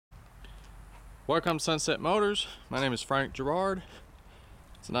Welcome to Sunset Motors. My name is Frank Gerard.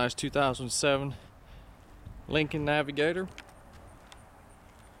 It's a nice 2007 Lincoln Navigator.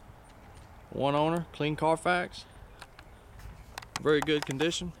 One owner, clean Carfax. Very good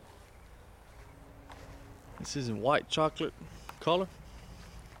condition. This is in white chocolate color.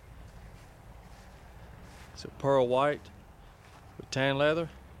 It's a pearl white with tan leather.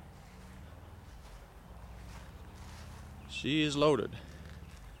 She is loaded.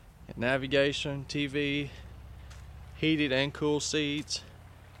 Navigation, TV, heated and cool seats,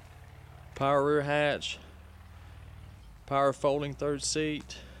 power rear hatch, power folding third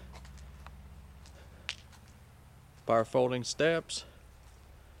seat, power folding steps,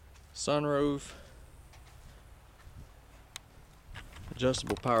 sunroof,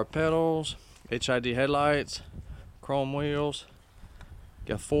 adjustable power pedals, HID headlights, chrome wheels,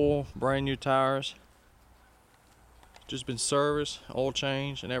 got 4 brand new tires. Just been serviced, oil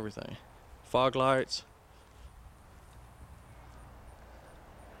change, and everything. Fog lights.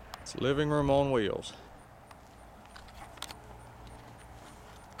 It's a living room on wheels.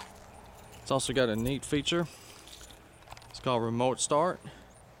 It's also got a neat feature. It's called remote start.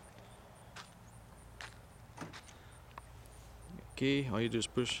 Key, all you do is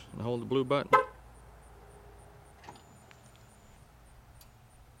push and hold the blue button.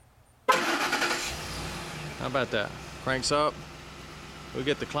 How about that? Cranks up. We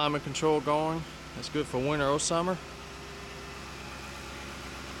get the climate control going. That's good for winter or summer.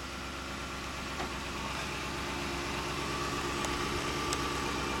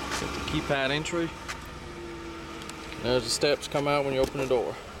 Set the keypad entry. There's the steps come out when you open the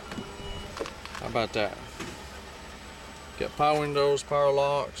door. How about that? Got power windows, power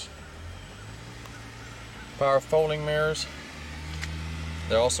locks, power folding mirrors.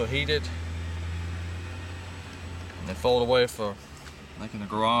 They're also heated. And they fold away for like in a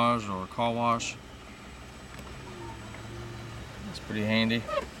garage or a car wash. That's pretty handy.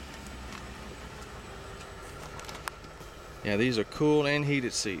 Yeah, these are cool and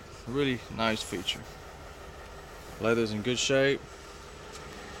heated seat. Really nice feature. Leather's in good shape.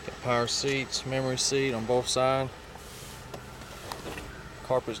 Got power seats, memory seat on both sides.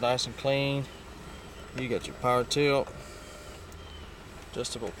 Carpet's nice and clean. You got your power tilt,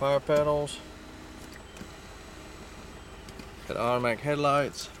 adjustable power pedals. Got automatic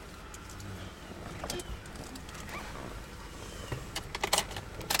headlights.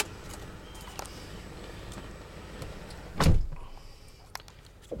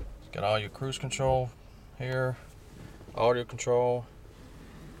 Got all your cruise control here, audio control.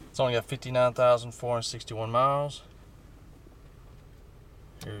 It's only got 59,461 miles.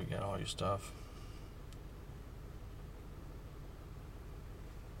 Here you got all your stuff.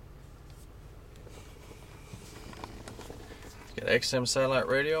 Got XM satellite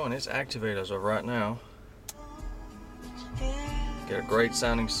radio and it's activated as of right now. Got a great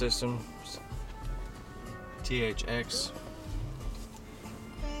sounding system. THX.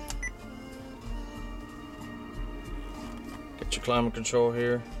 Got your climate control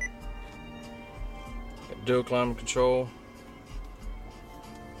here. Got dual climate control.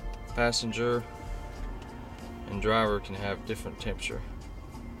 Passenger and driver can have different temperature.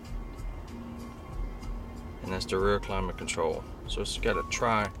 And that's the rear climate control. So it's got a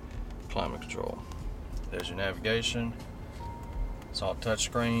tri-climate control. There's your navigation. It's all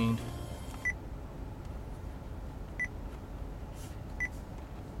touchscreen.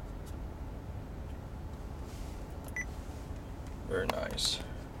 Very nice.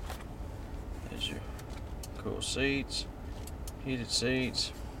 There's your cool seats, heated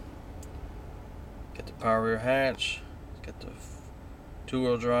seats. Got the power rear hatch. Got the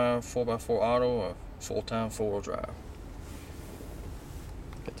 2-wheel drive, 4x4 auto, or full-time 4-wheel drive.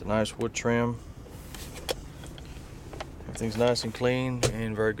 Got the nice wood trim. Everything's nice and clean and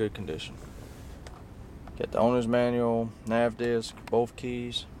in very good condition. Got the owner's manual, nav disc, both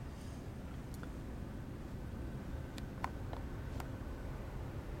keys.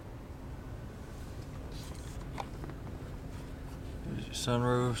 There's your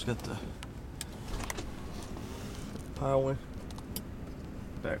sunroofs. Got the power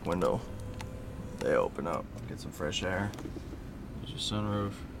back window. They open up, get some fresh air. There's your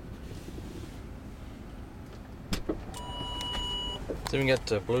sunroof. It's even got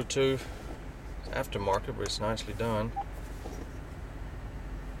the Bluetooth. It's aftermarket, but it's nicely done.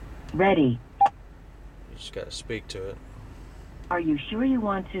 Ready. You just gotta speak to it. Are you sure you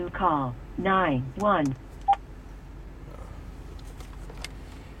want to call 911?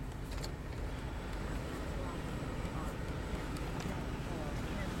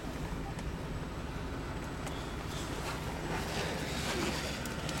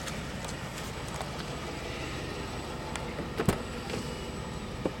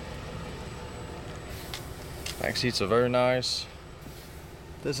 Back seats are very nice.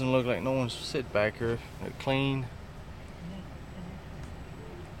 Doesn't look like no one's sit back here. They're clean.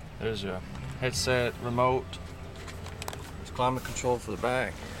 There's your headset remote. There's climate control for the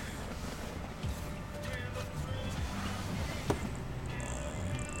back.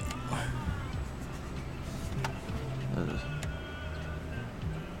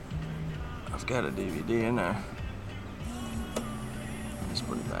 I've got a DVD in there. Let's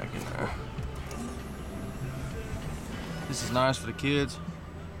put it back in there. This is nice for the kids.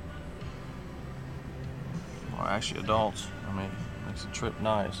 Or actually adults. I mean, makes the trip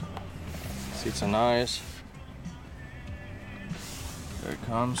nice. Seats are nice. There it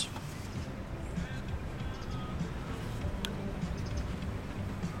comes.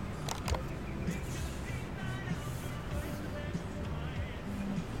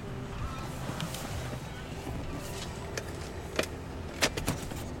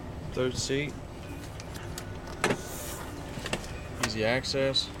 Third seat. Easy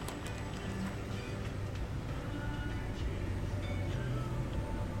access.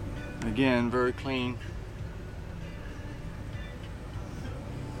 Again, very clean.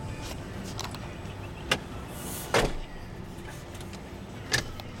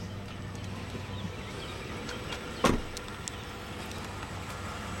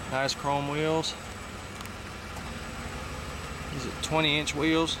 Nice chrome wheels. These are 20-inch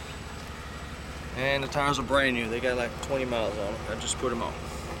wheels. And the tires are brand new. They got like 20 miles on them. I just put them on.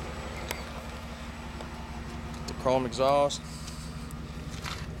 The chrome exhaust.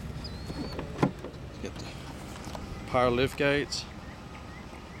 Get the power lift gates.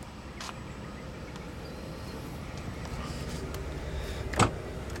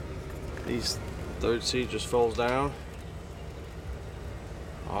 These third seat just folds down.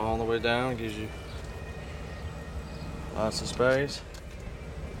 All the way down, gives you lots of space.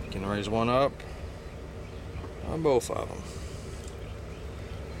 You can raise one up on both of them.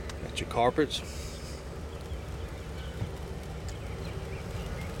 Got your carpets.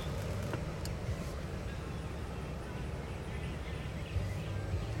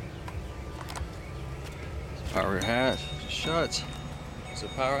 Power hatch shuts. It's a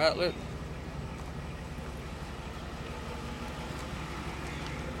power outlet.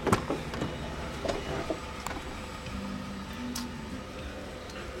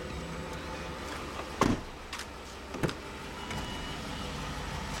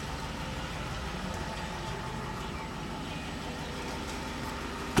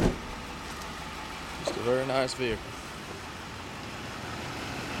 Just a very nice vehicle.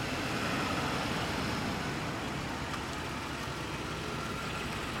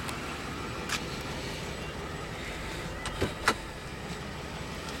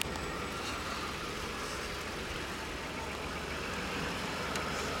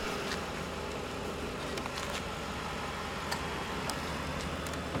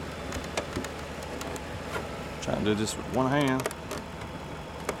 Trying to do this with one hand.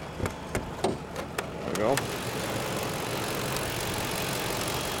 There we go.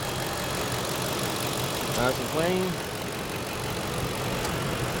 Nice and clean.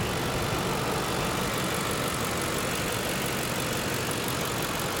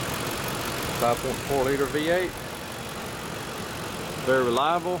 .4-liter V8. Very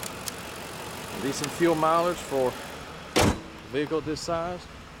reliable. Decent fuel mileage for a vehicle this size.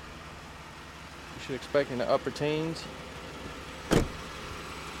 You should expect in the upper teens.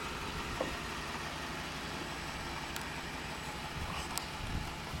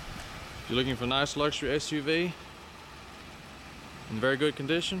 If you're looking for a nice luxury SUV in very good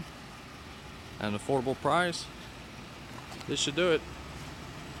condition at an affordable price, this should do it.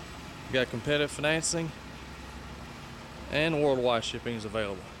 You got competitive financing and worldwide shipping is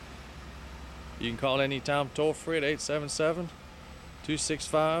available. You can call anytime toll free at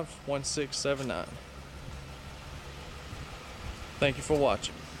 877-265-1679. Thank you for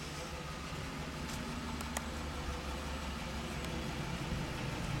watching.